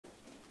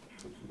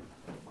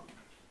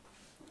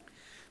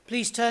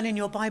Please turn in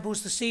your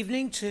Bibles this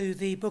evening to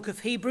the book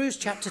of Hebrews,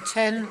 chapter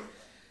 10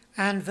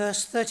 and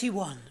verse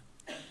 31.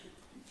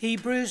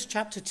 Hebrews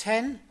chapter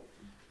 10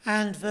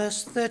 and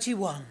verse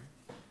 31.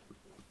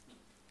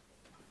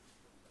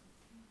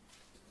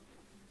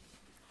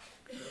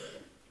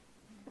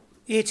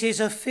 It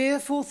is a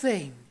fearful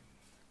thing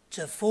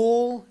to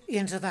fall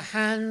into the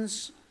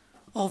hands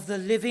of the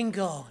living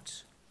God.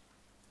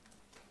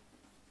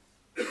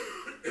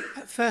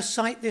 At first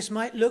sight, this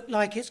might look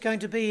like it's going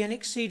to be an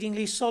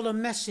exceedingly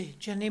solemn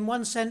message. And in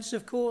one sense,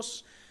 of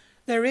course,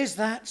 there is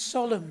that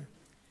solemn,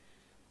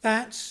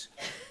 that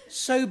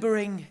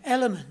sobering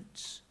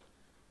element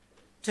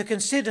to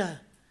consider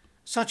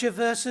such a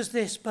verse as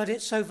this. But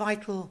it's so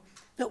vital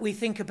that we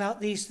think about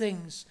these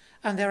things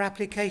and their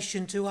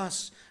application to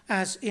us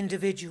as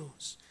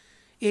individuals.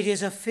 It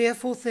is a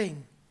fearful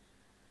thing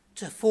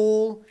to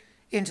fall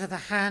into the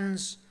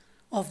hands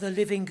of the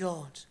living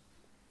God.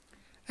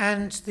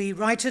 And the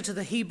writer to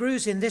the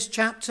Hebrews in this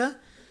chapter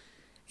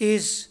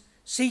is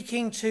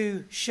seeking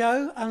to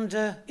show,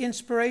 under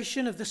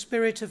inspiration of the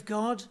Spirit of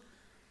God,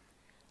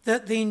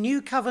 that the new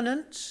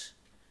covenant,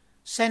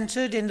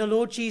 centered in the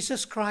Lord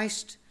Jesus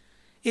Christ,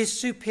 is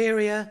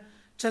superior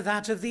to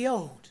that of the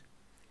old.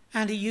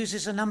 And he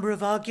uses a number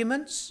of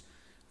arguments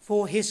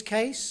for his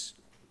case.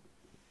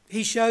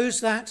 He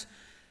shows that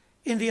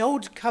in the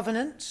old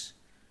covenant,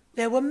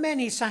 there were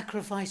many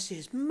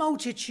sacrifices,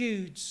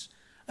 multitudes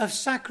of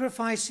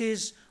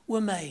sacrifices were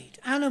made.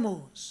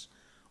 Animals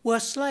were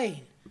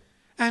slain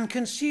and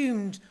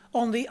consumed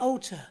on the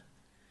altar.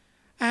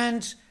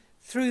 And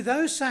through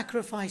those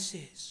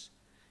sacrifices,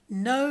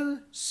 no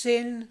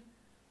sin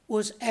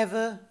was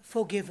ever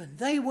forgiven.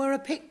 They were a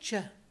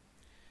picture.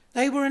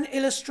 They were an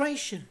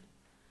illustration.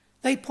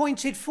 They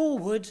pointed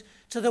forward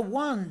to the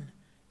one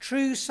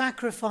true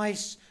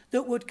sacrifice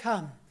that would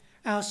come,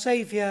 our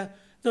Saviour,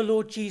 the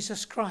Lord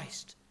Jesus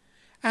Christ.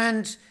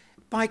 And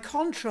by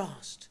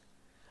contrast,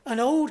 an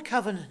old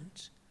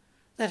covenant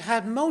that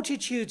had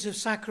multitudes of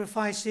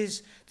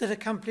sacrifices that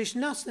accomplished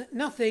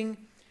nothing,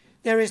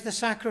 there is the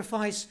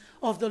sacrifice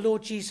of the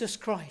Lord Jesus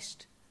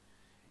Christ.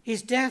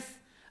 His death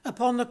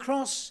upon the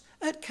cross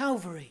at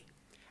Calvary,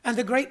 and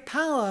the great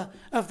power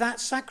of that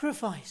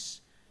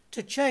sacrifice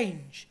to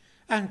change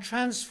and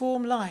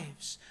transform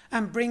lives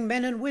and bring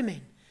men and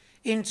women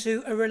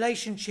into a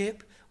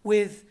relationship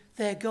with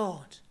their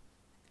God.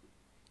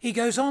 He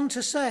goes on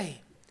to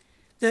say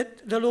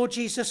that the Lord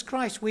Jesus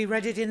Christ, we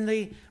read it in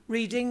the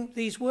reading,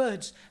 these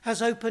words,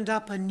 has opened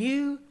up a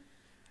new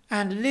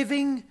and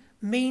living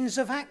means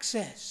of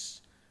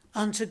access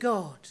unto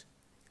God.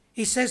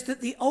 He says that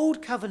the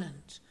old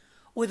covenant,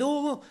 with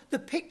all the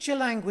picture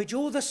language,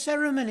 all the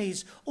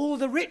ceremonies, all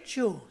the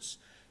rituals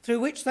through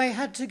which they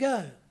had to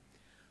go,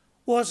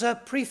 was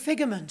a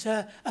prefigurement,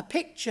 a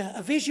picture,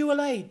 a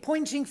visual aid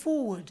pointing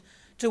forward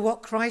to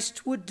what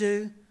Christ would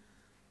do.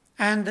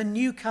 And the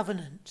new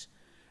covenant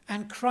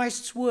and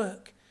Christ's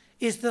work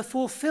is the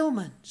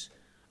fulfillment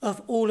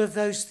of all of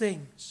those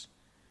things.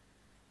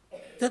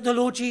 That the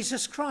Lord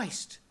Jesus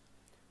Christ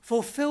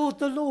fulfilled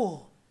the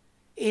law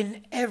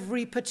in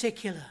every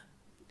particular.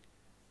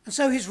 And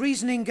so his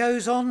reasoning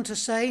goes on to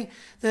say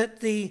that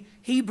the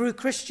Hebrew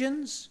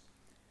Christians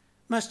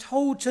must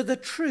hold to the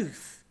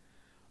truth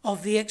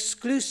of the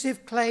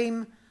exclusive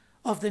claim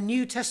of the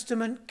New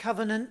Testament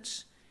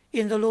covenant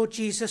in the Lord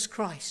Jesus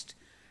Christ,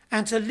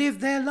 and to live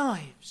their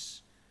lives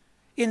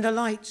in the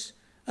light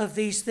of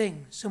these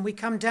things. And we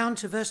come down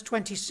to verse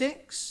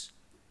 26.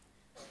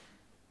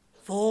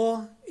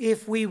 For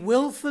if we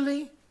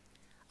willfully,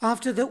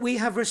 after that we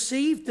have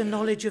received the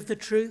knowledge of the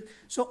truth,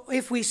 so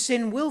if we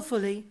sin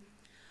willfully,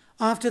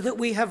 after that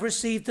we have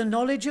received the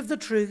knowledge of the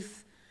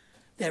truth,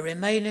 there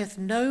remaineth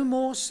no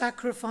more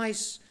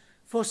sacrifice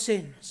for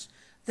sins.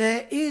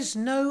 There is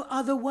no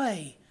other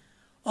way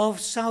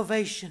of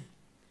salvation.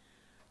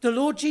 The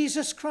Lord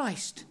Jesus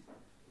Christ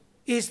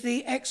is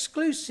the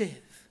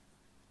exclusive,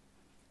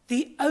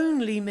 the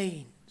only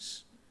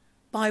means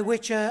by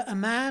which a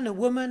man, a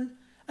woman,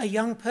 a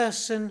young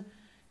person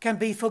can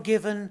be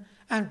forgiven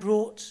and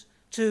brought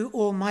to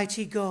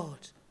Almighty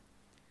God.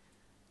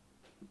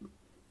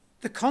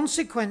 The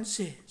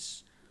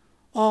consequences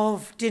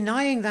of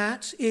denying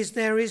that is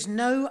there is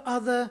no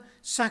other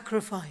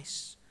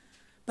sacrifice.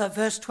 But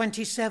verse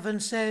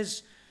 27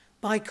 says,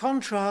 by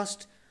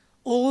contrast,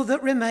 all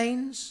that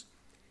remains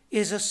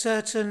is a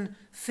certain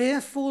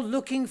fearful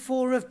looking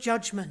for of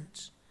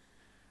judgment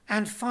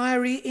and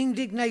fiery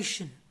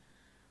indignation,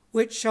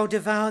 which shall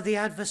devour the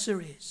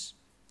adversaries.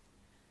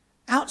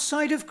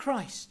 Outside of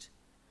Christ,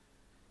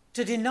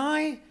 to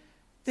deny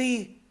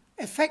the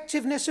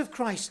effectiveness of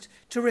Christ,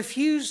 to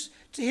refuse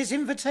to his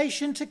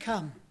invitation to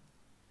come,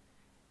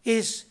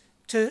 is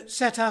to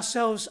set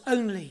ourselves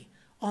only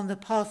on the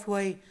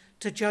pathway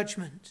to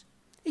judgment.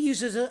 He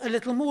uses a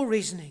little more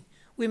reasoning.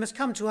 We must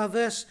come to our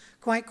verse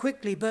quite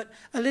quickly, but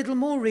a little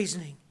more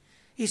reasoning.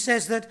 He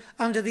says that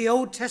under the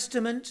Old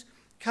Testament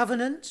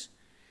covenant,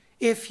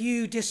 if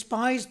you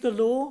despised the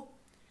law,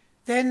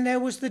 then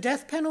there was the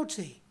death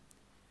penalty.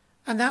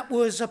 And that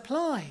was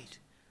applied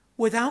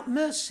without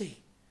mercy.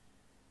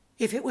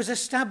 if it was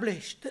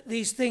established that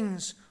these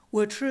things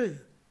were true.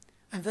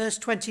 And verse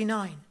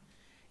 29,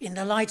 in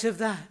the light of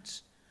that,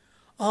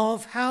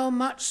 of how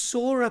much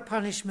sorer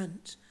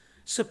punishment,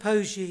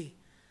 suppose ye,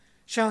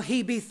 shall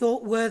he be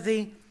thought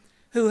worthy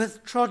who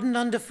hath trodden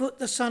under foot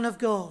the Son of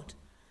God,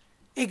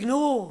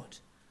 ignored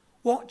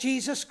what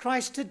Jesus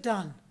Christ had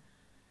done,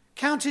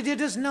 counted it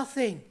as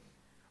nothing,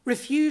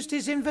 refused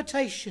his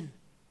invitation.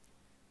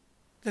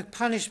 The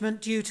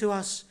punishment due to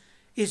us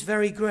is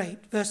very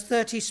great. Verse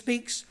 30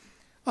 speaks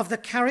of the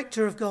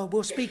character of God.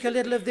 We'll speak a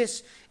little of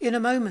this in a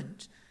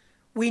moment.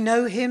 We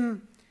know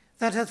him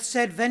that hath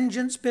said,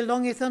 vengeance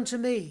belongeth unto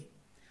me.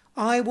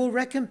 I will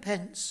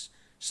recompense,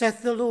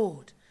 saith the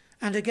Lord.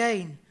 And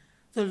again,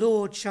 the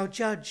Lord shall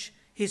judge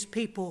his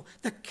people.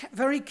 The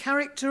very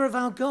character of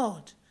our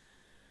God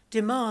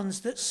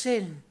demands that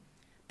sin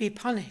be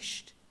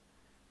punished.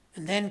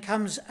 And then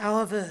comes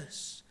our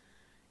verse.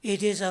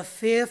 It is a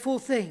fearful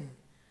thing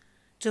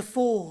to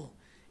fall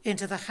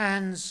into the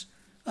hands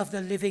of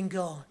the living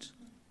God.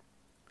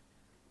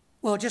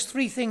 Well, just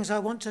three things I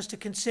want us to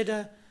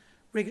consider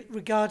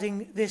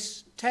regarding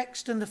this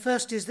text. And the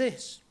first is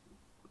this.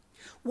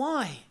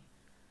 Why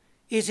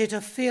is it a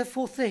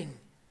fearful thing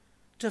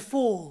to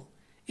fall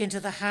into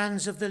the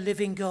hands of the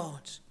living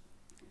God?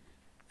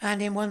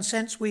 And in one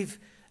sense, we've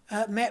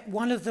met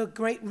one of the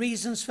great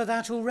reasons for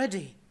that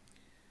already.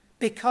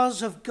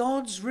 Because of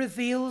God's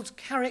revealed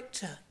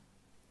character.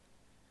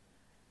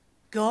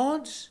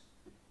 God,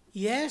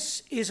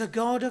 yes, is a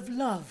God of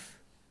love,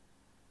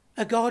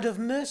 a God of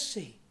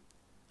mercy,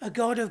 a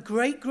God of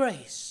great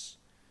grace,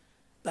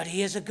 but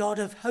he is a God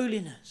of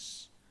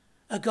holiness,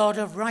 a God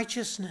of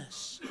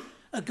righteousness,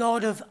 a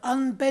God of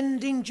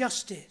unbending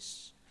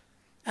justice,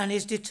 and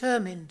is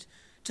determined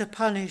to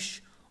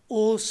punish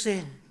all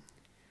sin.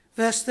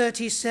 Verse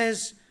 30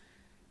 says,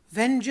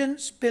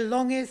 vengeance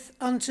belongeth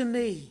unto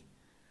me.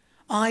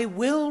 I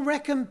will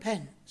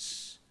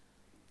recompense.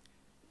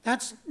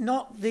 That's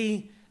not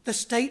the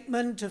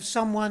statement of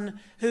someone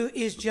who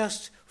is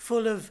just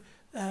full of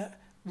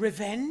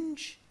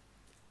revenge.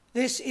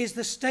 This is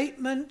the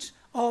statement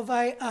of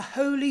a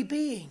holy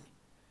being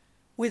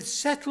with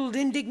settled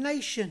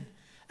indignation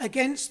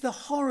against the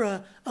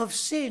horror of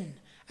sin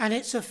and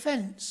its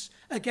offence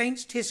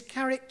against his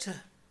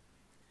character.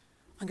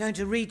 I'm going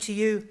to read to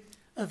you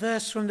a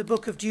verse from the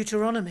book of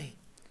Deuteronomy.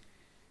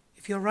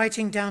 If you're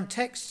writing down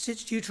texts,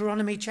 it's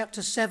Deuteronomy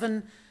chapter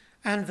 7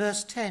 and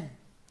verse 10.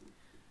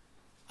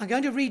 I'm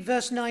going to read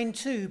verse 9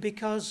 too,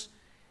 because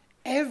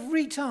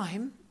every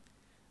time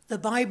the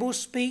Bible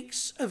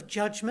speaks of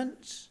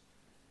judgment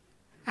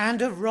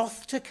and of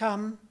wrath to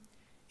come,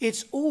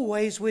 it's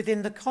always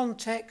within the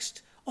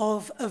context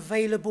of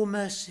available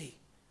mercy,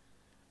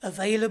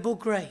 available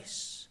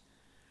grace,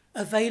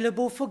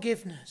 available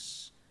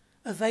forgiveness,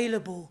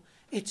 available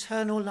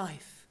eternal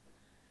life.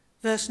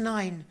 Verse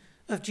 9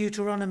 of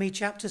Deuteronomy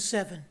chapter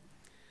 7.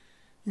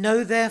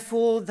 Know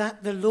therefore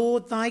that the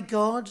Lord thy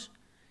God,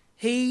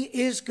 he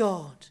is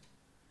God,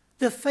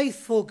 the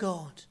faithful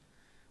God,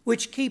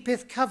 which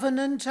keepeth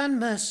covenant and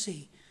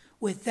mercy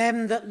with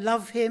them that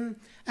love him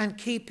and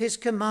keep his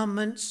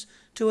commandments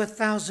to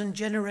 1,000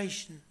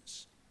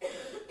 generations.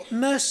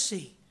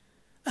 Mercy,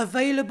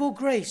 available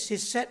grace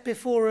is set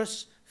before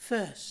us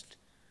first.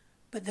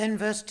 But then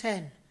verse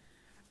 10,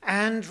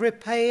 and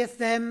repayeth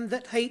them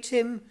that hate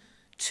him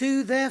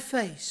to their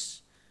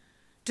face,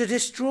 to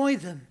destroy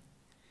them.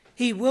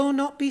 He will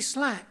not be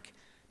slack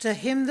to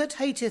him that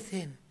hateth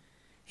him.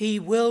 He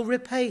will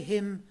repay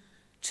him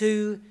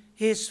to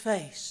his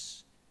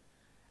face.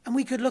 And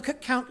we could look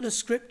at countless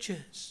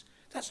scriptures.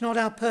 That's not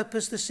our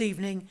purpose this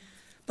evening,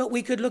 but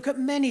we could look at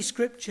many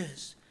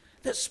scriptures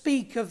that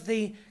speak of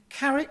the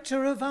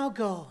character of our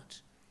God,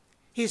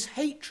 his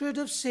hatred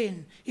of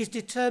sin, his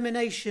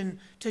determination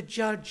to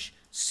judge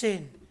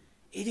sin.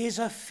 It is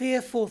a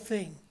fearful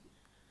thing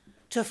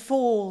to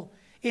fall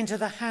into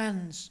the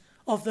hands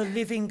of the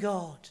living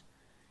God.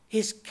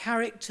 His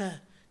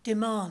character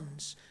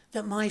demands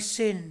that my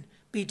sin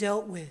be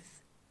dealt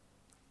with.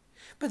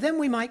 But then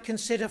we might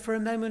consider for a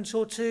moment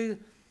or two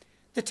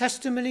the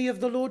testimony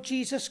of the Lord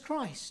Jesus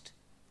Christ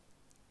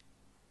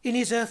in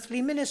his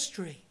earthly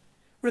ministry,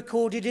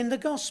 recorded in the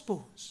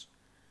Gospels.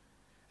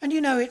 And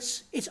you know,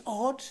 it's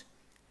odd,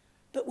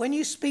 but when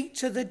you speak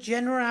to the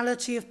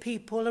generality of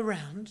people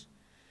around,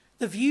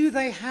 the view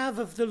they have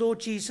of the Lord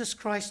Jesus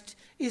Christ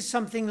is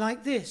something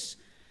like this: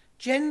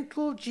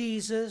 gentle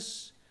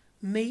Jesus,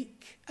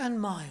 meek and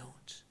mild.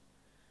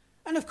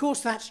 And of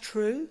course that's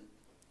true.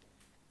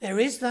 There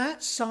is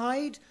that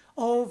side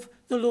of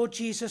the Lord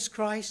Jesus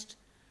Christ,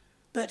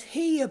 but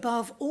he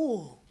above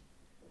all,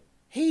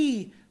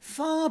 he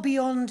far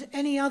beyond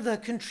any other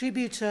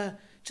contributor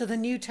to the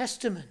New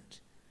Testament,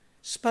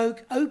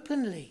 spoke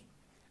openly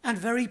and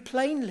very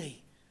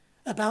plainly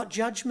about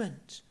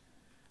judgment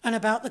and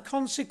about the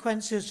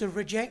consequences of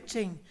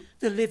rejecting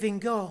the living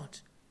God.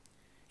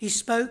 He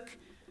spoke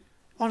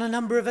on a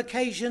number of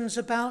occasions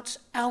about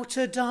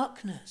outer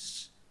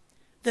darkness,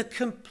 the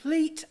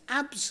complete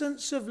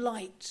absence of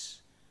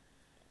light,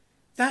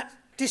 that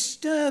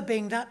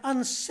disturbing, that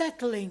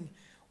unsettling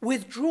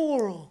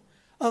withdrawal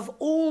of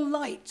all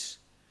light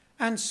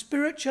and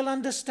spiritual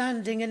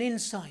understanding and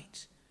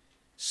insight,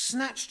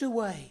 snatched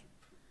away.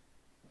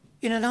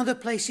 In another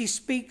place he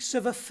speaks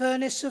of a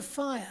furnace of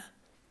fire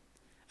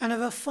and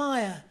of a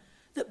fire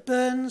that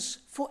burns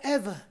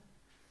forever.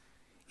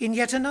 In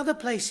yet another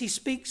place he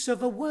speaks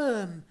of a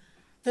worm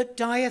that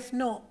dieth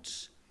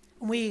not.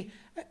 And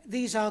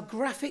these are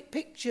graphic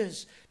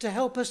pictures to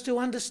help us to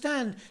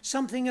understand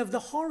something of the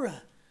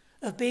horror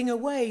of being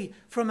away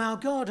from our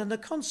God and the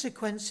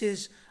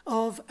consequences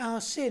of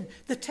our sin.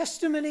 The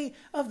testimony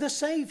of the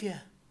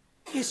Saviour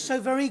is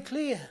so very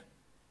clear.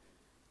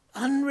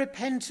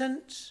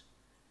 Unrepentant,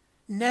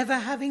 never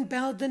having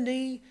bowed the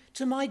knee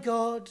to my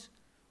God,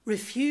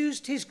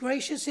 refused his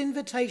gracious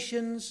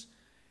invitations,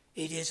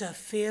 it is a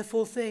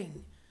fearful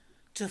thing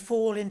to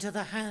fall into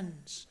the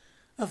hands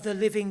of the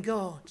living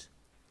God.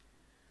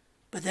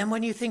 But then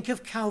when you think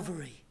of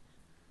Calvary,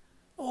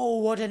 oh,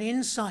 what an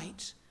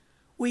insight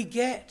we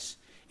get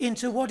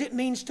into what it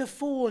means to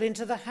fall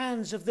into the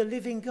hands of the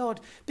living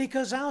God,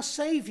 because our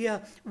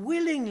Saviour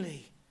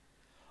willingly,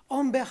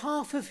 on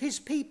behalf of his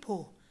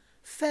people,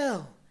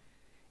 fell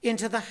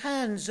into the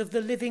hands of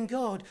the living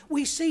God.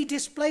 We see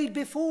displayed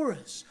before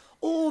us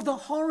all the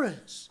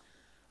horrors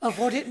of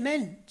what it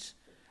meant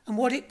and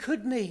what it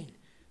could mean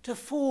to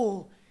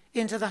fall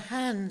into the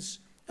hands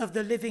of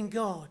the living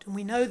God. And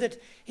we know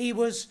that he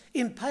was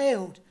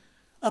impaled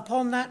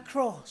upon that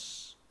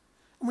cross.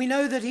 And we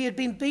know that he had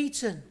been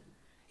beaten,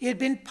 he had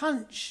been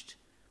punched.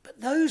 But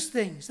those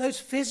things, those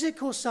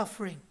physical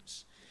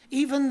sufferings,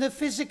 even the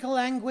physical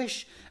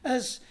anguish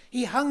as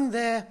he hung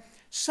there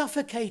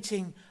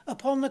suffocating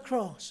upon the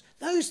cross,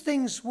 those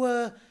things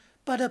were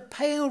but a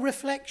pale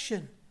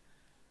reflection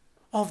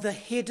of the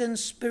hidden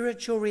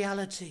spiritual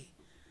reality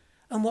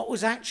and what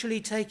was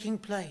actually taking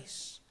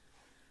place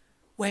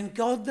when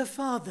God the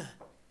Father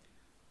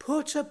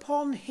put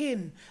upon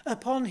him,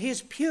 upon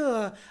his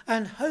pure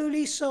and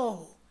holy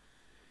soul,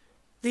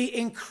 the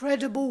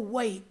incredible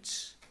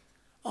weight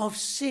of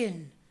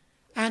sin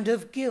and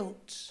of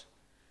guilt,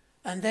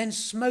 and then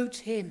smote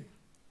him,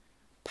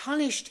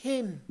 punished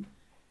him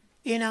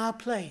in our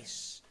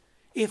place,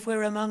 if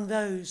we're among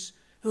those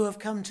who have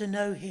come to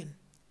know him.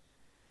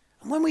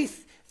 And when we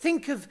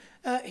think of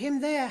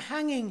him there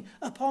hanging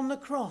upon the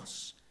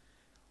cross,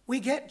 we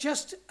get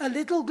just a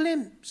little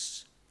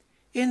glimpse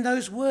in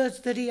those words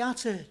that he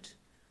uttered,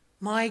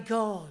 my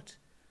God,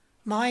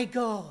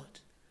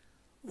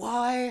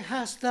 why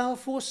hast thou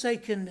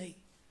forsaken me?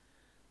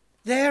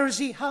 There as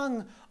he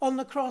hung on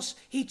the cross,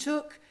 he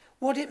took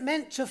what it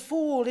meant to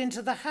fall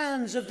into the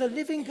hands of the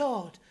living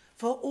God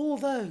for all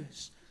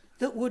those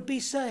that would be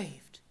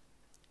saved.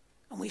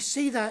 And we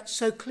see that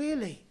so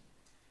clearly.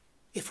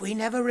 If we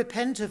never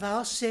repent of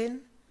our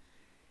sin,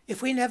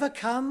 if we never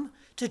come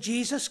to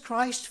Jesus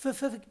Christ for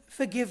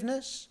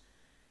forgiveness,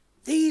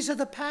 these are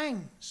the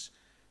pangs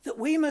that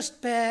we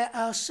must bear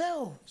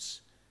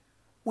ourselves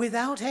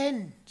without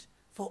end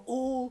for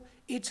all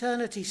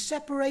eternity,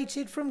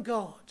 separated from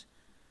God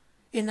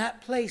in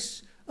that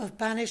place of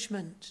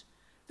banishment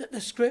that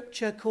the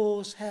scripture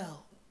calls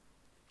hell.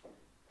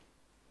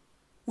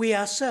 We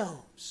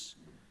ourselves,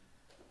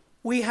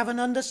 we have an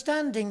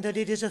understanding that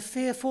it is a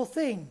fearful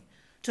thing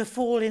to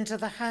fall into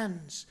the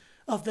hands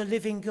of the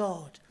living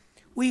God.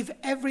 We've,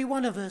 every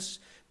one of us,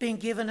 been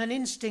given an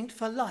instinct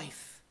for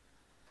life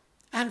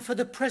and for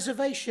the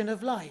preservation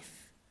of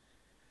life.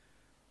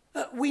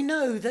 We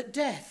know that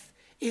death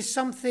is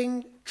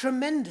something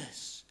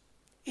tremendous.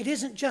 It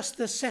isn't just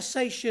the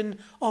cessation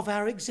of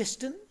our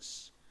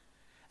existence.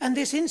 And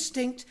this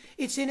instinct,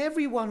 it's in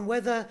everyone,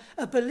 whether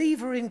a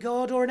believer in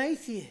God or an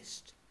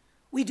atheist.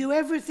 We do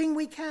everything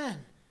we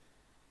can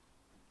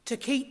to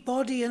keep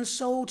body and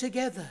soul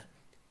together,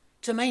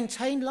 to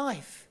maintain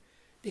life,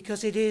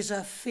 because it is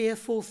a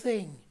fearful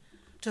thing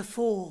to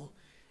fall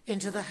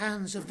into the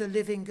hands of the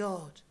living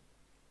God.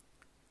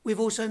 We've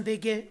also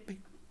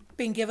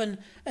been given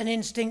an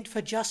instinct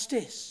for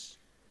justice.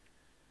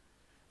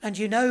 And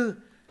you know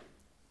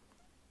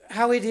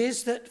how it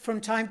is that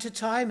from time to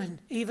time, and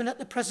even at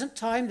the present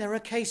time, there are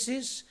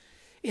cases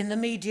in the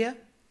media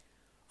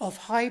of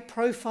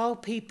high-profile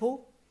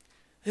people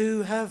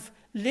who have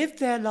lived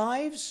their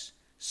lives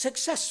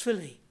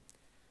successfully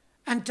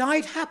and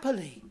died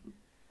happily.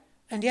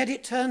 And yet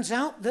it turns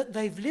out that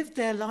they've lived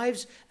their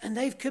lives and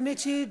they've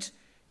committed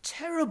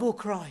terrible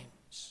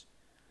crimes,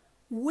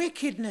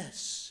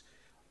 wickedness,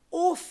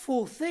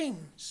 awful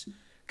things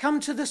come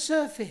to the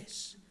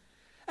surface.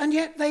 And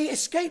yet they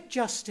escaped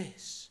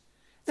justice.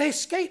 They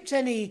escaped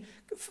any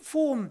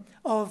form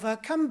of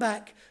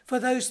comeback for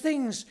those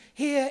things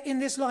here in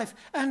this life.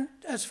 And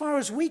as far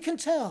as we can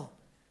tell,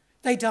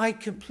 they died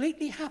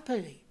completely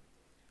happily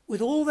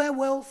with all their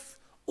wealth,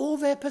 all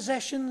their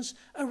possessions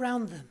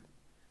around them.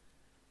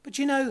 But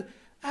you know,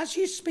 as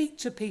you speak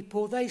to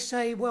people, they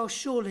say, well,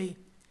 surely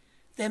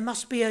there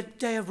must be a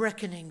day of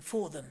reckoning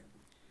for them.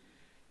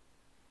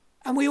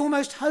 And we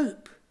almost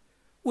hope,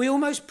 we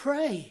almost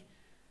pray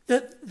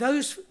that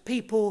those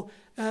people,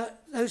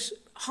 those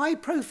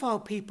high-profile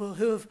people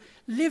who have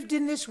lived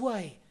in this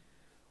way,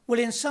 will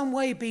in some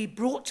way be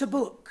brought to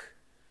book,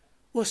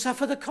 will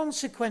suffer the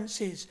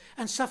consequences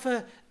and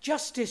suffer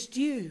justice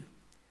due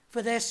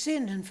for their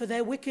sin and for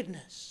their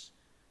wickedness.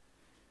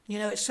 You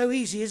know, it's so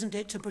easy, isn't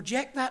it, to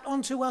project that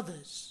onto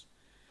others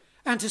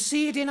and to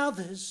see it in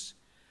others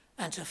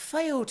and to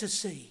fail to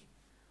see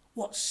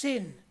what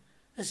sin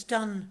has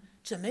done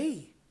to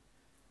me,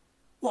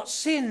 what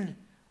sin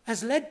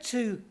has led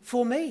to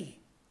for me.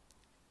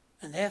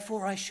 And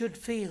therefore I should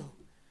feel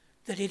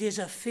that it is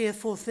a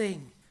fearful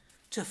thing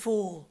to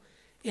fall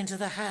into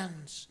the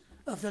hands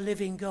of the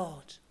living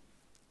God.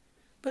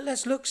 But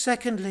let's look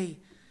secondly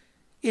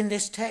in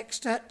this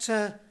text at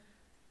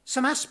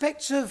some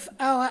aspects of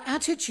our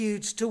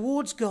attitudes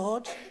towards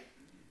God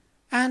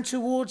and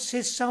towards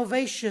his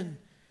salvation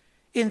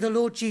in the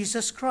Lord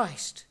Jesus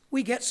Christ.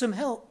 We get some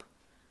help.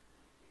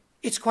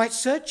 It's quite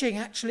searching,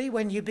 actually,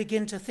 when you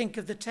begin to think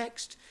of the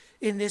text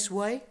in this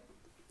way.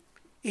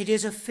 It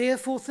is a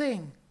fearful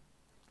thing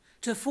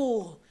to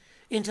fall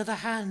into the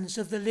hands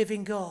of the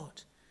living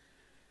God.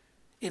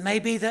 It may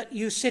be that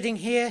you're sitting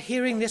here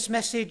hearing this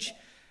message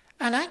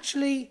and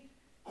actually,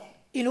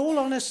 in all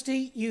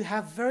honesty, you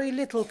have very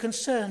little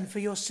concern for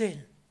your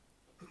sin.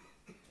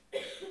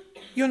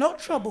 You're not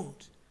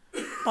troubled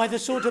by the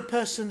sort of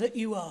person that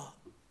you are.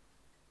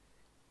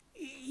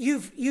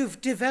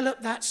 You've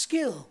developed that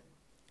skill.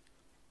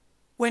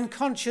 When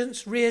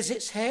conscience rears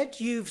its head,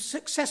 you've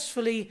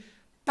successfully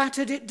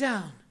battered it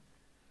down.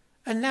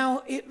 And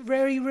now it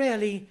very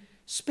rarely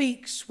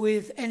speaks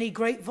with any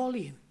great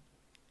volume.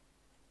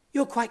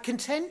 You're quite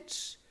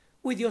content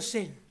with your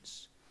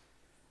sins.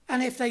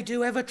 And if they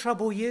do ever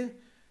trouble you,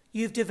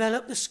 you've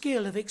developed the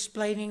skill of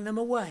explaining them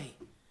away.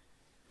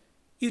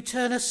 You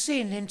turn a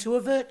sin into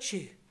a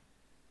virtue.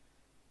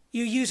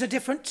 You use a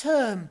different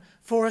term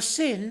for a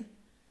sin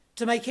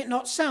to make it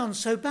not sound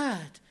so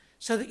bad,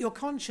 so that your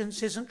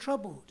conscience isn't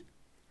troubled.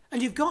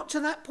 And you've got to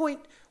that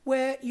point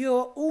where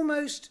you're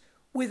almost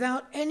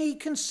without any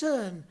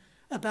concern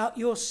about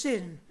your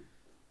sin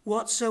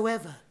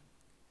whatsoever.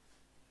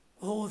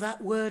 Oh,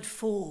 that word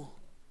fall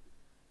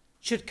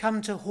should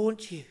come to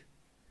haunt you.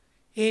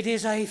 It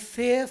is a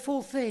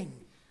fearful thing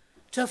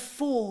to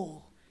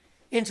fall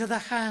into the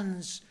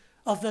hands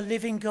of the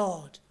living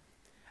God.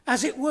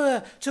 As it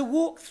were, to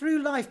walk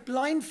through life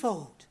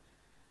blindfold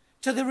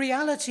to the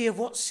reality of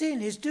what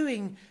sin is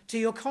doing to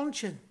your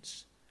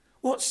conscience,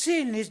 what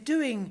sin is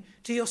doing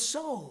to your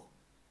soul,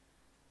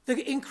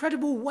 the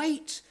incredible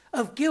weight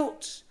of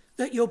guilt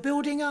that you're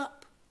building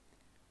up,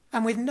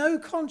 and with no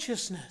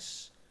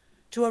consciousness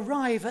to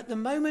arrive at the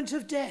moment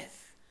of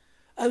death,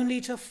 only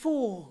to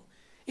fall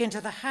into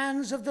the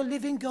hands of the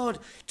living God,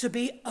 to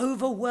be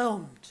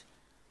overwhelmed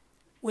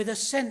with a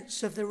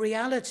sense of the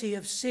reality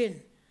of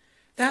sin,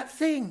 that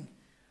thing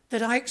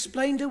that I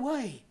explained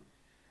away,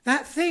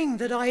 that thing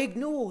that I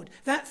ignored,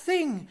 that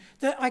thing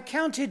that I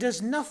counted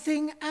as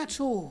nothing at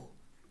all.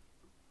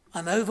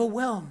 I'm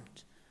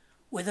overwhelmed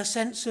with a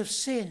sense of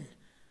sin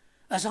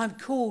as I'm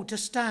called to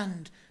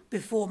stand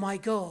before my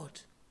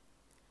God.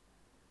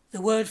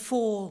 The word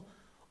fall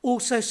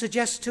also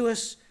suggests to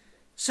us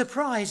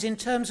surprise in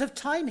terms of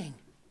timing.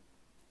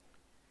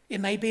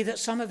 It may be that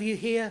some of you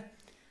here,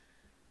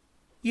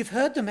 you've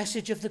heard the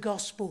message of the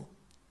gospel,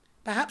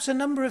 perhaps a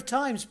number of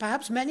times,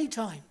 perhaps many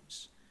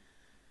times.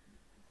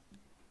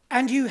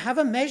 And you have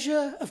a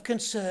measure of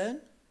concern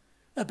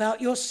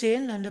about your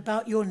sin and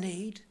about your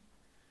need.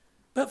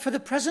 But for the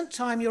present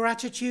time, your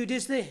attitude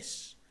is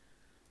this: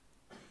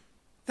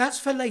 that's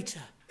for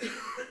later.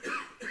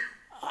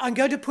 I'm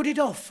going to put it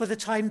off for the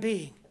time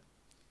being.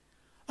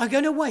 I'm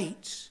going to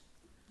wait.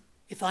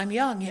 If I'm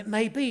young, it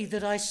may be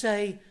that I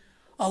say,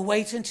 I'll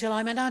wait until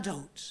I'm an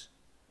adult.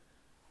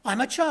 I'm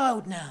a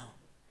child now.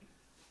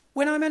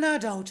 When I'm an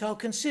adult, I'll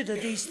consider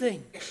these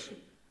things,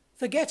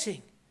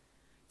 forgetting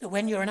that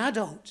when you're an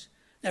adult,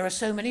 there are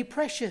so many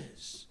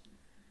pressures,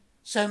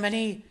 so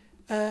many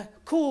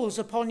calls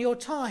upon your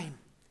time,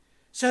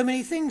 so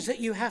many things that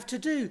you have to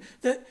do,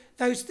 that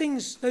those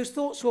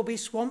thoughts will be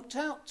swamped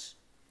out.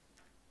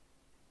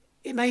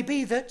 It may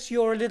be that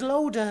you're a little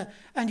older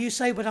and you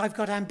say, but I've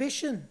got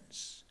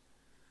ambitions.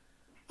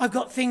 I've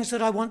got things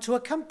that I want to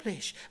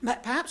accomplish.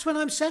 Perhaps when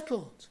I'm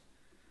settled,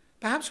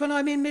 perhaps when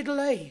I'm in middle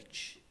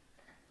age,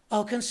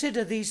 I'll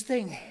consider these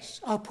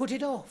things. I'll put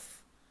it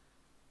off.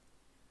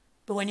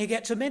 But when you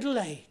get to middle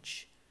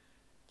age,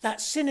 that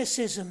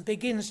cynicism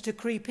begins to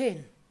creep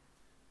in.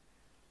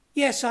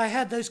 Yes, I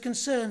had those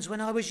concerns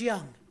when I was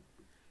young.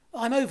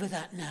 I'm over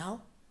that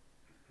now.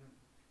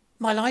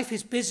 My life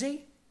is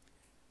busy.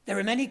 There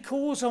are many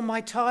calls on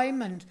my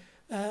time and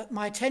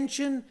my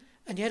attention,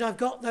 and yet I've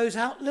got those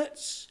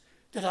outlets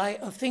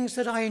of things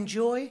that I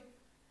enjoy.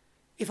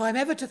 If I'm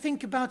ever to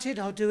think about it,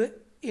 I'll do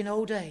it in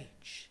old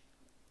age.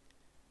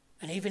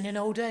 And even in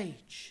old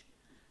age,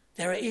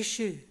 there are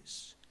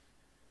issues.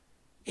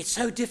 It's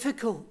so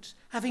difficult,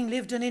 having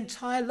lived an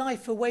entire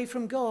life away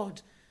from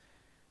God,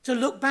 to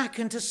look back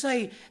and to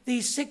say,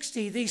 these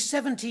 60, these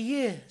 70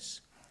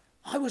 years,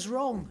 I was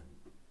wrong.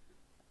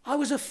 I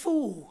was a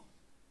fool.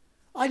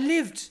 I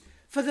lived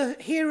for the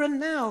here and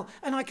now.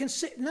 And I can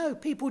sit, no,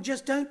 people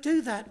just don't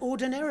do that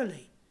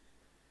ordinarily.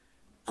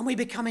 And we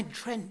become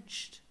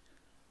entrenched.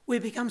 We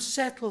become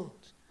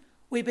settled.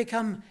 We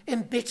become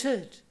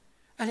embittered.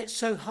 And it's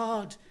so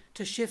hard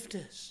to shift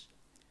us.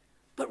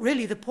 But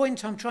really the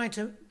point I'm trying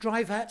to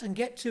drive at and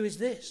get to is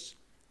this.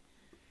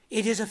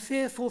 It is a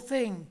fearful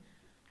thing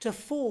to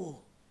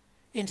fall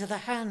into the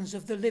hands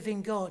of the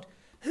living God.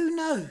 Who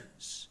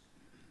knows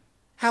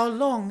how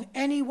long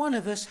any one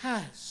of us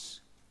has?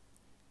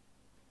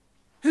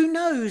 Who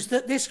knows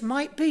that this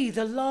might be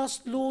the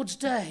last Lord's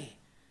Day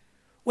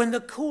when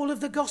the call of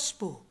the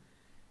gospel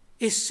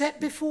is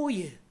set before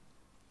you,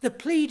 the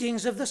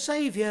pleadings of the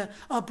Saviour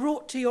are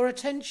brought to your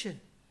attention.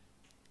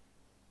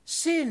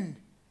 Sin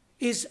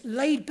is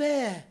laid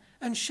bare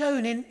and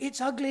shown in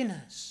its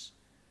ugliness,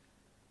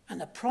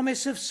 and the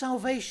promise of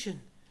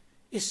salvation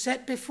is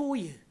set before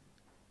you.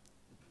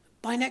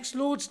 By next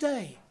Lord's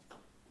Day,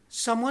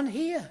 someone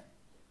here,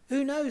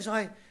 who knows,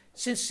 I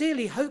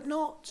sincerely hope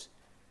not,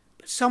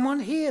 but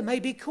someone here may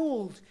be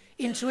called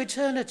into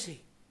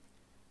eternity,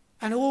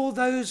 and all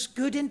those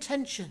good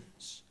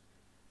intentions,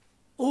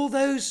 all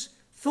those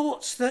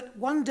thoughts that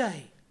one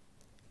day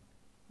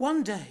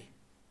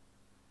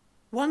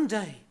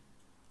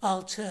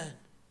I'll turn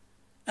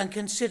and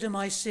consider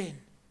my sin.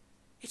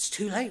 It's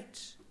too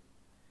late.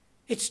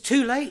 It's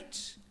too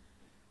late,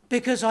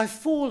 because I've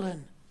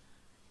fallen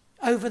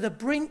over the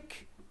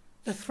brink,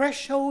 the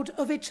threshold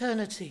of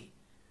eternity,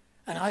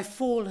 and I've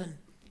fallen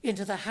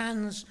into the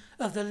hands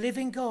of the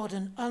living God,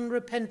 an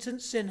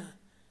unrepentant sinner,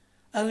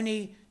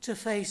 only to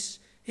face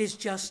his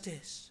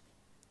justice.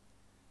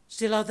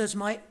 Still others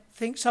might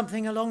think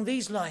something along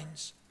these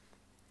lines.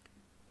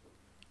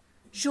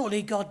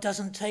 Surely God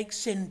doesn't take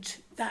sin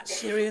that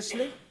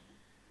seriously.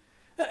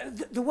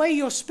 The way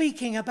you're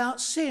speaking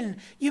about sin,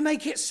 you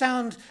make it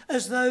sound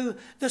as though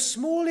the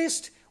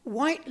smallest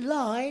white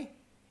lie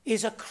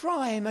is a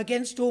crime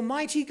against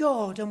Almighty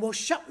God and will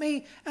shut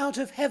me out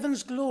of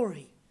heaven's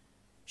glory.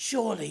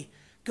 Surely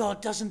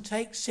God doesn't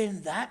take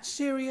sin that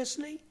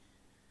seriously.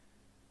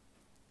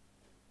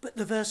 But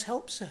the verse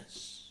helps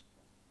us.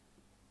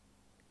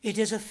 It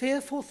is a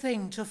fearful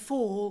thing to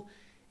fall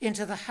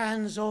into the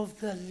hands of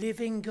the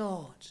living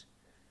God.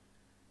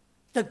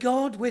 The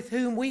God with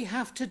whom we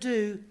have to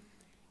do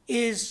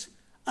is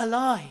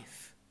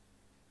alive.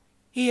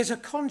 He is a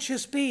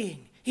conscious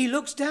being. He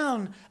looks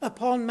down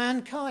upon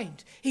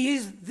mankind. He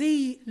is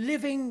the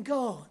living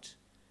God.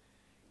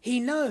 He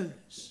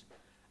knows,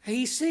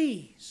 he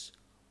sees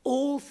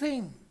all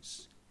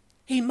things.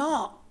 He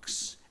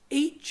marks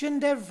each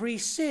and every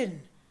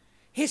sin.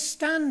 His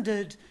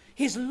standard,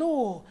 his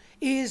law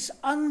is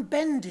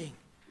unbending,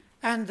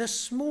 and the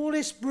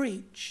smallest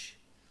breach,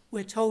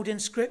 we're told in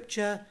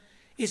Scripture,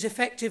 is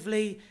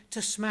effectively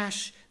to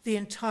smash the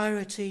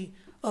entirety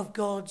of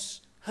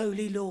God's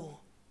holy law.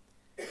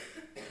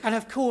 And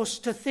of course,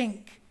 to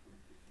think,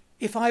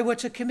 if I were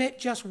to commit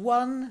just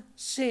one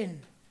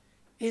sin,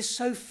 is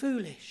so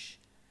foolish,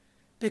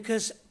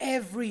 because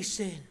every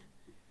sin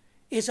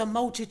is a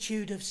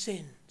multitude of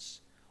sins.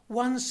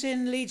 One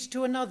sin leads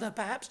to another,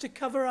 perhaps to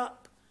cover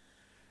up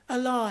a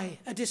lie,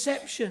 a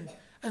deception,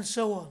 and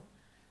so on.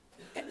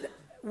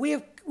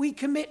 We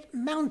commit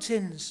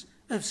mountains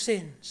of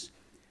sins,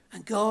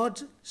 and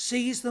God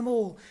sees them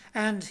all,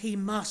 and he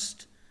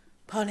must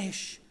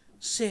punish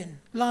sin.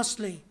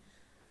 Lastly,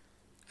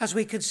 as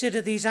we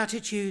consider these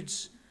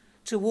attitudes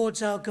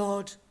towards our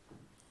God,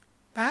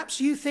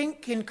 perhaps you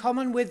think, in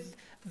common with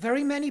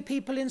very many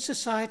people in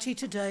society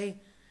today,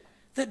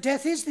 that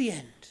death is the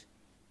end.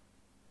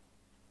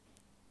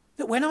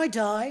 That when I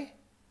die,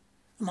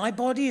 my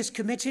body is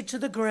committed to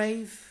the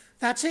grave.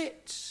 That's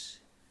it.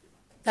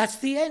 That's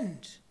the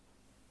end.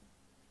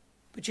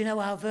 But you know,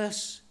 our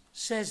verse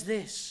says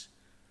this.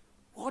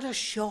 What a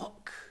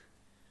shock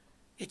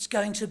it's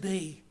going to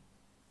be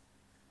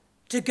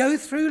to go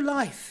through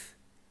life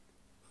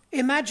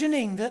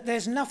imagining that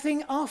there's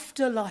nothing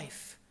after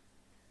life,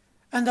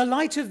 and the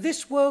light of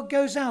this world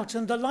goes out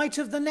and the light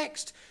of the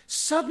next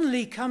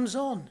suddenly comes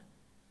on.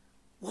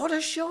 What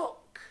a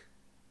shock!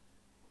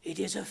 It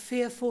is a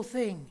fearful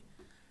thing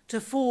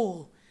to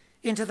fall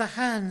into the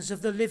hands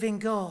of the living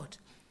God,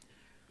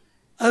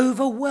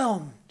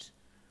 overwhelmed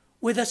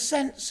with a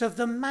sense of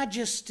the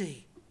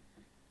majesty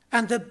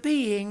and the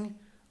being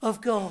of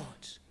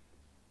God.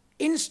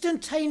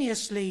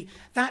 Instantaneously,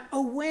 that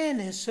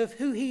awareness of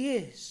who he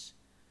is,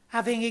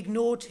 having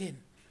ignored him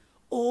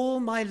all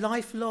my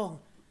life long.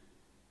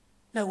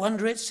 No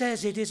wonder it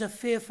says it is a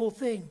fearful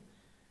thing.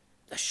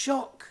 The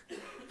shock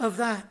of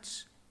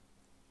that,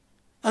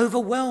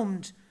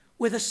 overwhelmed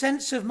with a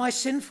sense of my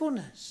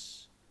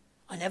sinfulness.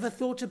 I never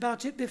thought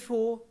about it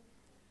before,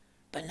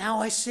 but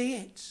now I see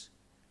it.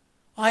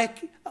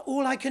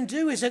 All I can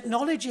do is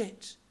acknowledge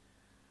it.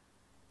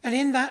 And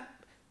in that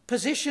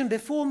position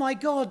before my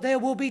God, there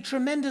will be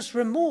tremendous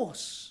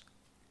remorse,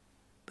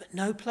 but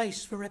no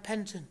place for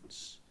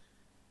repentance,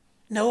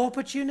 no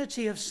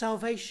opportunity of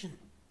salvation.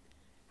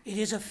 It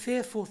is a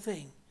fearful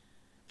thing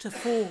to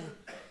fall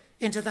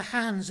into the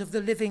hands of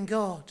the living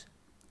God.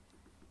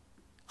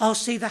 I'll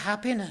see the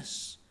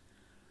happiness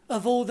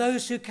of all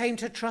those who came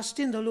to trust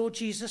in the Lord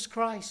Jesus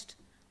Christ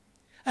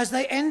as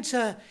they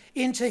enter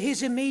into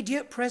his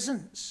immediate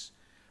presence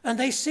and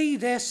they see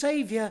their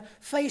Saviour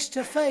face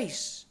to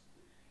face.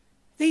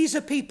 These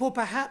are people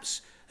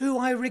perhaps who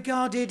I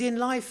regarded in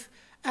life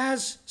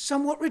as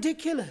somewhat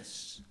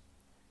ridiculous,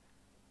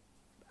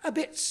 a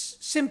bit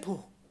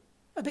simple,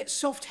 a bit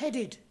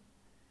soft-headed,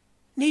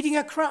 needing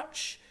a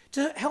crutch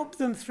to help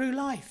them through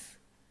life.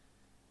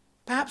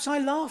 Perhaps I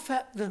laugh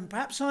at them,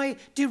 perhaps I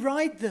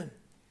deride them,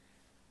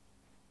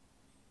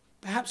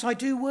 perhaps I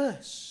do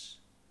worse.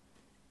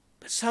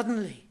 But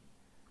suddenly,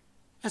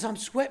 as I'm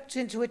swept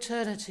into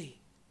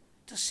eternity,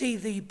 to see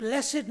the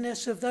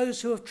blessedness of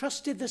those who have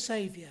trusted the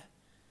Saviour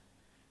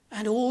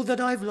and all that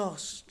I've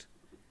lost,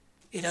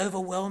 it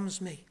overwhelms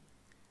me.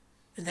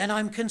 And then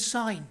I'm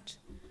consigned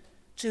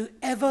to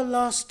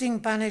everlasting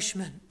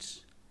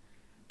banishment,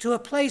 to a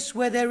place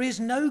where there is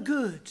no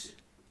good.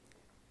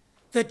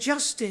 The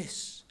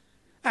justice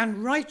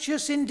and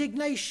righteous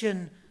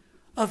indignation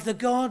of the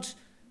God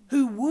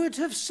who would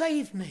have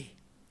saved me,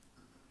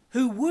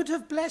 who would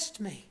have blessed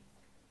me,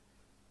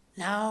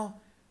 now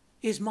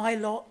is my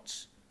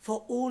lot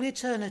for all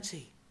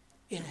eternity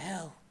in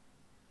hell.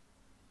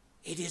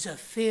 It is a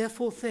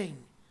fearful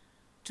thing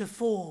to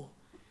fall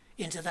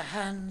into the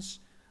hands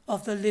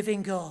of the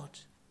living God.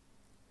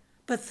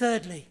 But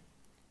thirdly,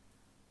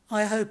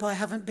 I hope I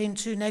haven't been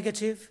too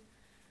negative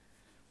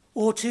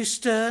or too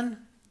stern.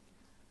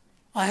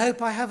 I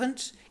hope I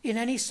haven't in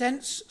any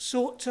sense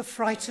sought to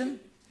frighten.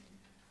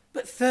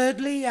 But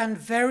thirdly, and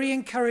very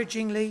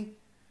encouragingly,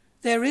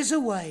 there is a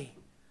way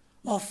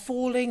of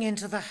falling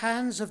into the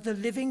hands of the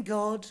living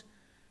God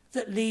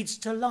that leads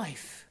to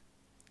life,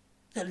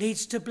 that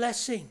leads to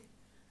blessing,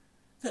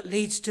 that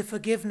leads to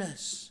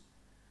forgiveness.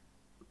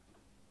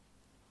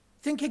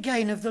 Think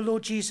again of the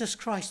Lord Jesus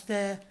Christ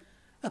there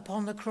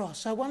upon the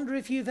cross. I wonder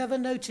if you've ever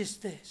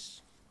noticed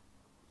this.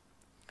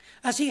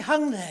 As he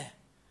hung there,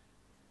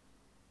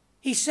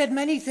 he said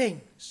many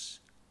things.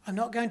 I'm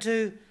not going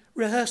to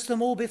rehearse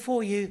them all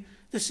before you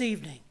this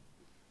evening.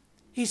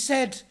 He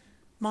said,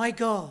 my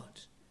God,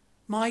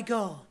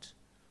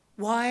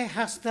 why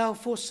hast thou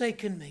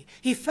forsaken me?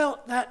 He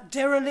felt that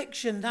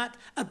dereliction, that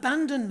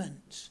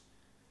abandonment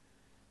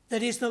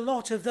that is the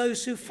lot of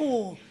those who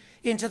fall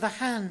into the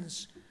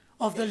hands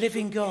of the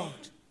living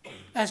God,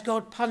 as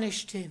God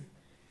punished him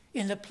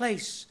in the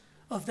place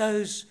of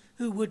those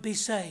who would be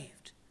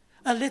saved.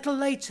 A little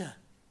later,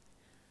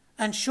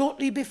 and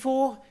shortly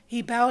before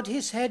he bowed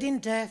his head in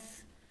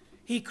death,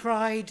 he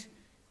cried,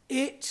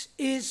 "It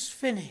is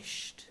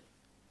finished."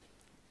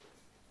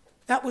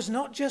 That was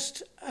not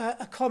just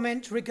a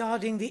comment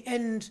regarding the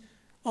end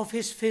of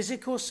his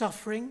physical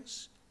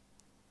sufferings.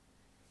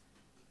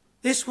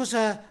 This was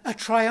a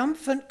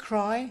triumphant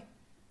cry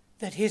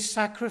that his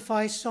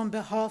sacrifice on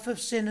behalf of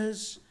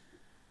sinners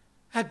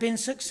had been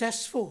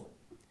successful,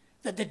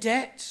 that the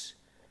debt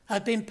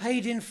had been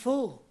paid in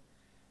full.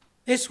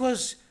 This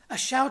was a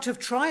shout of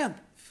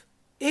triumph.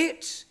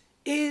 It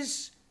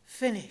is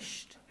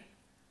finished.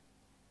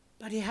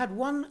 But he had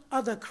one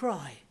other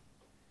cry.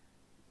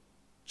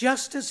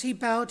 Just as he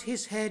bowed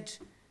his head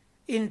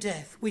in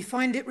death, we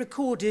find it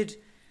recorded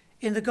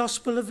in the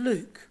Gospel of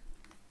Luke,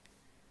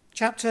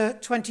 chapter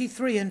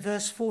 23 and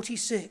verse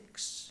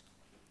 46.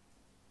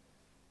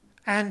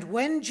 And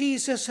when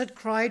Jesus had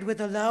cried with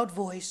a loud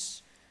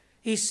voice,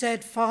 he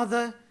said,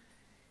 "Father,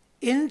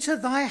 into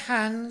thy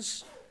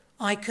hands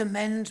I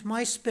commend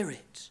my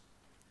spirit."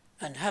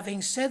 And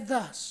having said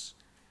thus,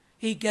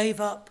 he gave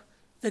up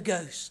the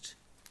ghost.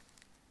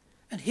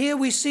 And here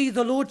we see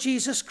the Lord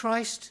Jesus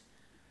Christ,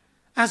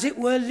 as it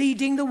were,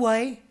 leading the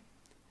way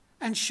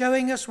and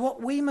showing us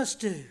what we must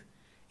do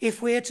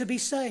if we are to be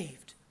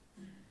saved.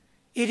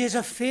 It is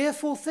a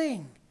fearful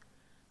thing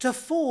to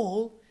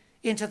fall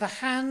into the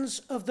hands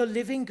of the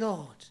living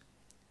God.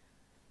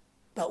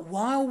 But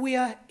while we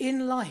are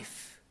in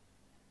life,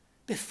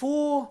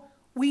 before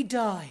we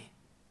die,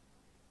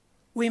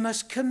 we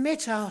must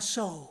commit our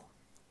soul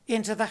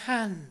into the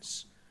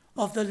hands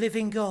of the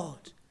living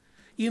God.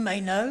 You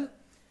may know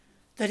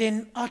that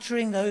in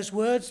uttering those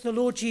words, the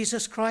Lord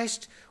Jesus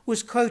Christ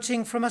was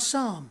quoting from a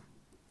psalm,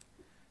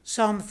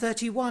 Psalm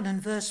 31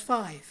 and verse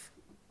 5.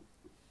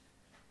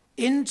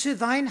 Into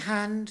thine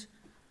hand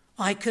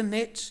I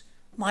commit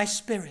my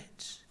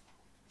spirit.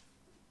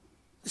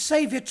 The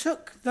Saviour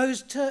took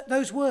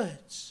those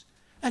words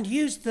and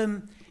used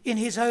them in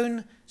his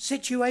own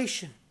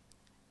situation.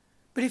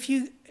 But if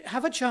you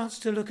have a chance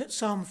to look at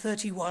Psalm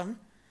 31,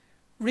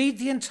 read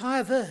the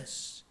entire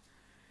verse.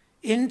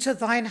 Into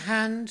thine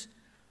hand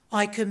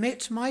I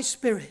commit my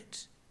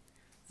spirit.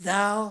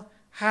 Thou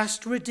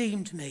hast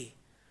redeemed me,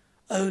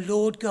 O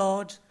Lord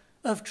God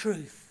of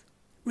truth.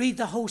 Read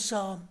the whole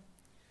psalm.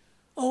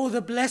 Oh,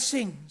 the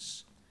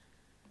blessings,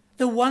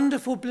 the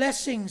wonderful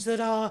blessings that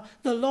are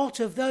the lot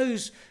of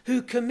those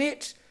who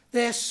commit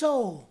their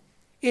soul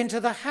into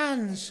the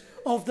hands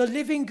of the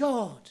living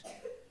God,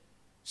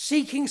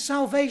 seeking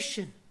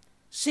salvation,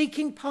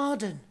 seeking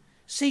pardon,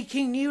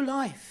 seeking new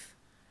life.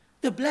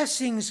 The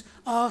blessings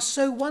are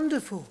so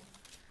wonderful.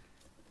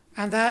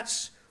 And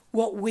that's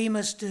what we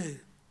must do.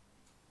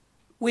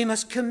 We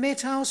must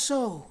commit our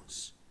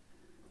souls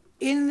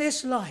in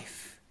this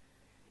life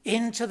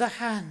into the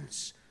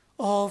hands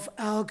of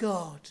our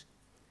God.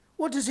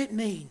 What does it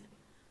mean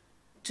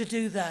to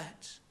do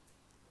that?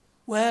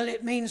 Well,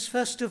 it means,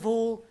 first of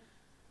all,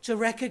 to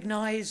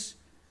recognize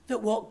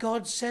that what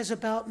God says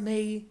about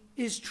me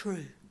is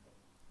true.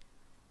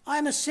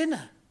 I'm a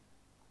sinner.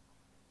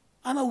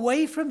 I'm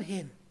away from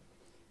him.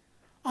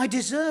 I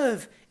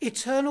deserve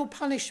eternal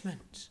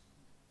punishment.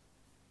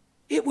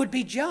 It would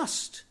be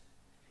just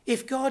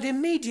if God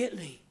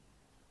immediately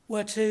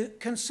were to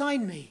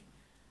consign me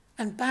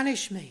and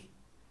banish me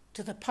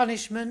to the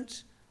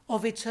punishment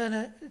of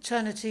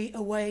eternity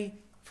away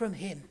from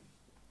him.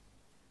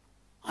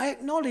 I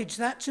acknowledge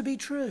that to be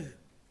true.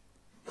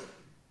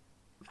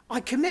 I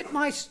commit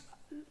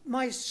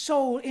my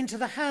soul into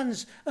the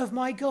hands of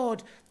my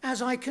God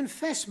as I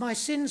confess my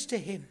sins to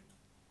him.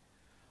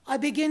 I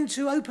begin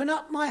to open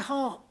up my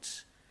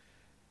heart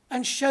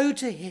and show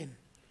to him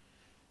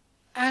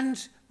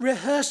and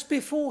rehearse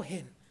before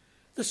him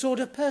the sort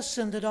of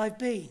person that I've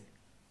been.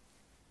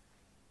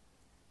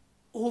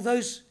 All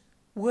those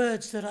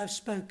words that I've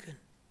spoken,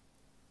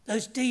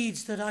 those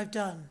deeds that I've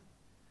done,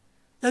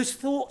 those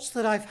thoughts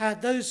that I've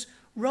had, those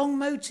wrong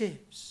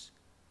motives,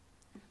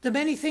 the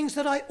many things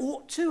that I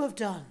ought to have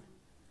done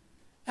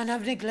and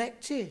have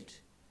neglected.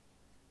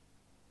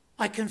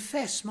 I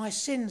confess my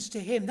sins to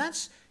him.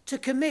 That's to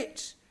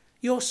commit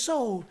your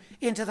soul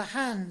into the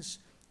hands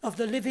of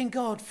the living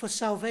God for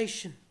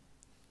salvation.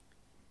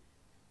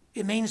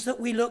 It means that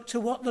we look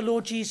to what the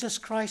Lord Jesus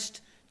Christ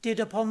did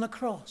upon the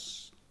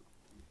cross.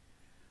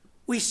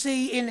 We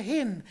see in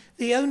him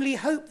the only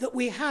hope that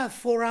we have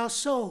for our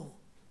soul.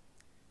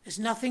 There's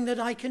nothing that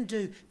I can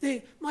do.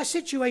 My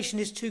situation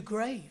is too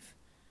grave.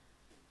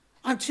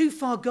 I'm too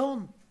far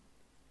gone.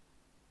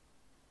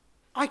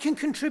 I can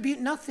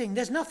contribute nothing.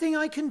 There's nothing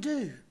I can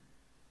do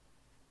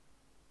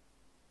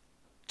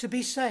to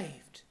be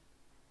saved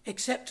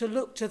except to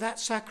look to that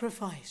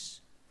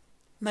sacrifice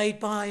made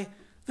by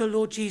the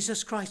Lord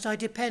Jesus Christ. I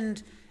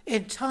depend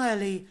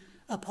entirely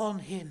upon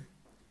him.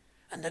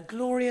 And the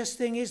glorious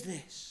thing is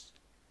this: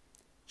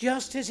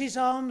 just as his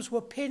arms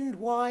were pinned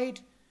wide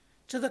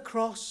to the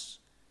cross,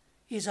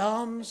 his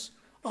arms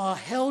are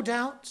held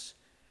out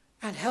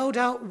and held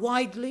out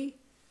widely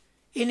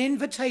in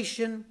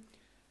invitation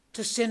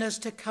to sinners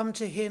to come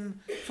to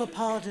him for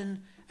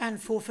pardon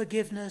and for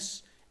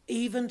forgiveness.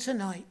 Even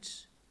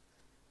tonight,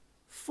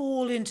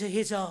 fall into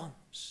his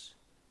arms.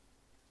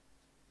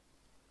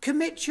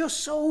 Commit your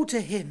soul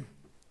to him.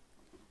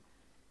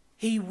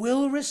 He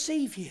will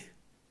receive you.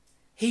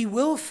 He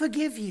will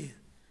forgive you.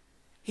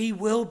 He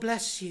will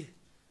bless you.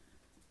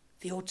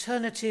 The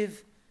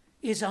alternative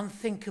is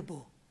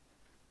unthinkable.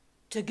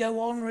 To go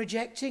on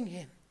rejecting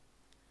him.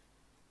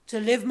 To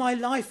live my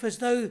life as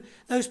though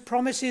those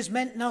promises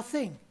meant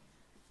nothing.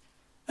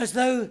 As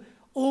though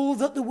all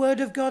that the word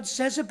of God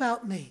says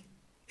about me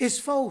is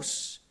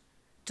false.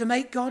 To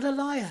make God a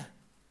liar.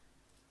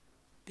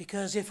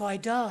 Because if I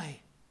die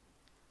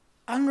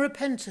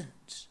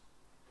unrepentant,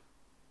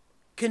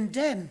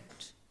 condemned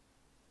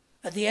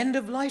at the end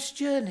of life's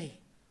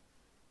journey,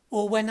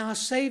 or when our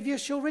Saviour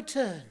shall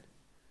return,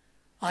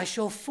 I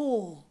shall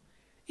fall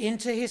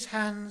into his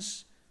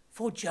hands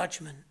for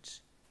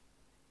judgment.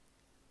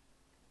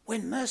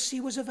 When mercy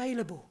was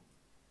available,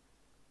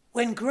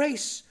 when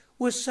grace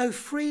was so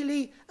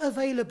freely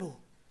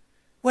available,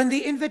 when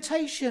the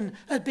invitation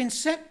had been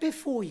set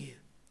before you,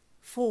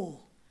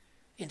 fall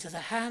into the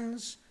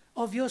hands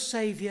of your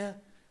Saviour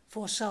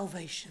for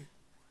salvation.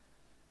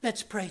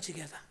 Let's pray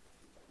together.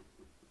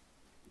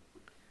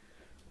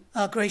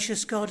 Our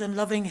gracious God and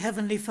loving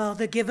Heavenly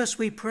Father, give us,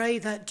 we pray,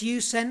 that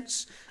due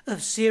sense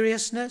of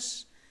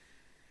seriousness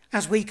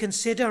as we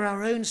consider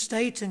our own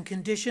state and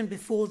condition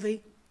before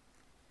thee.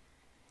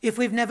 If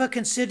we've never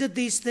considered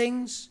these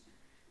things,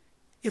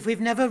 if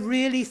we've never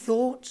really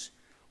thought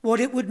what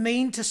it would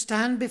mean to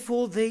stand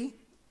before thee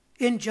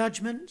in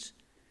judgment,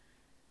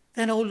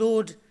 then, O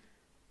Lord,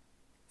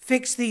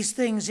 fix these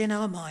things in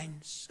our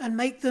minds and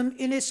make them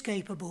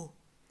inescapable,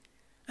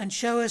 and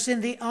show us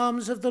in the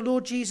arms of the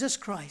Lord Jesus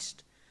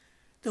Christ,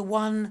 the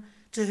one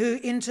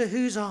into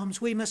whose arms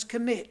we must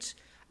commit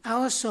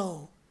our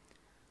soul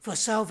for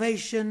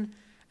salvation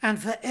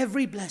and for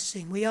every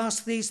blessing. We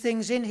ask these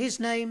things in his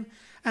name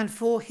and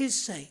for his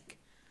sake.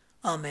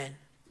 Amen.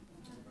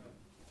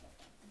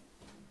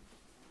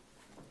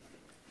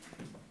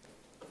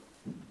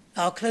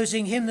 Our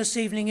closing hymn this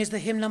evening is the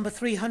hymn number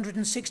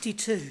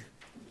 362.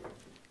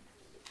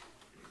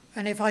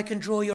 And if I can draw your